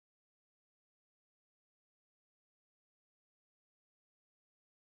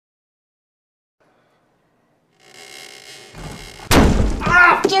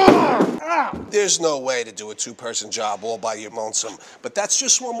There's no way to do a two-person job all by your lonesome. But that's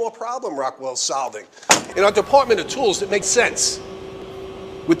just one more problem Rockwell's solving. In our department of tools, it makes sense.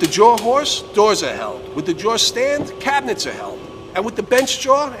 With the jaw horse, doors are held. With the jaw stand, cabinets are held. And with the bench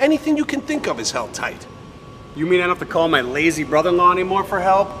jaw, anything you can think of is held tight. You mean I don't have to call my lazy brother-in-law anymore for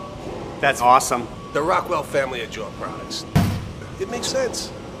help? That's awesome. The Rockwell family of jaw products. It makes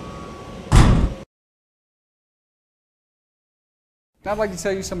sense. Now I'd like to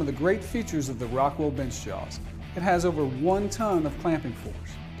tell you some of the great features of the Rockwell Benchjaws. It has over 1 ton of clamping force,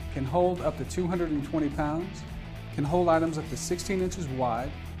 can hold up to 220 pounds, can hold items up to 16 inches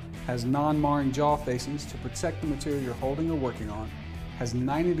wide, has non-marring jaw facings to protect the material you're holding or working on, has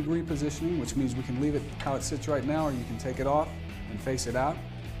 90-degree positioning, which means we can leave it how it sits right now, or you can take it off and face it out,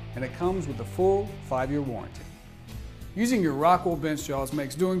 and it comes with a full 5-year warranty. Using your Rockwell Benchjaws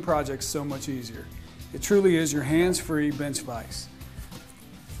makes doing projects so much easier. It truly is your hands-free bench vise.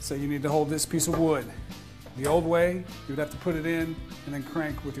 So you need to hold this piece of wood. The old way, you would have to put it in and then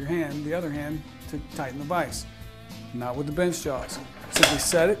crank with your hand, the other hand, to tighten the vise. Not with the Benchjaws. Simply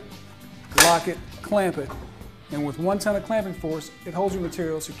set it, lock it, clamp it, and with 1 ton of clamping force, it holds your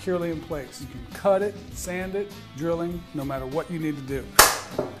material securely in place. You can cut it, sand it, drilling, no matter what you need to do.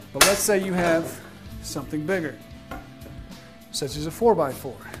 But let's say you have something bigger, such as a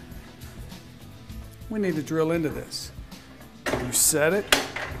 4x4. We need to drill into this. You set it,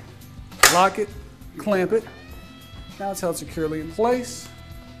 lock it, clamp it. Now it's held securely in place,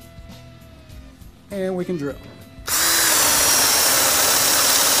 and we can drill.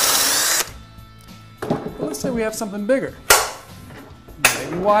 But let's say we have something bigger,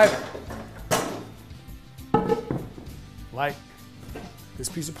 maybe wider, like this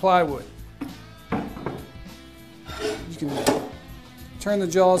piece of plywood. You can turn the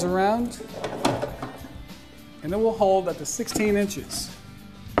jaws around, and it will hold up to 16 inches.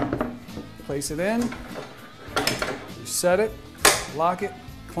 Place it in, you set it, lock it,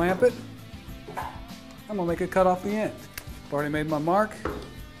 clamp it. I'm gonna make a cut off the end. I've already made my mark,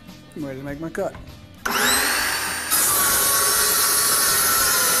 I'm ready to make my cut.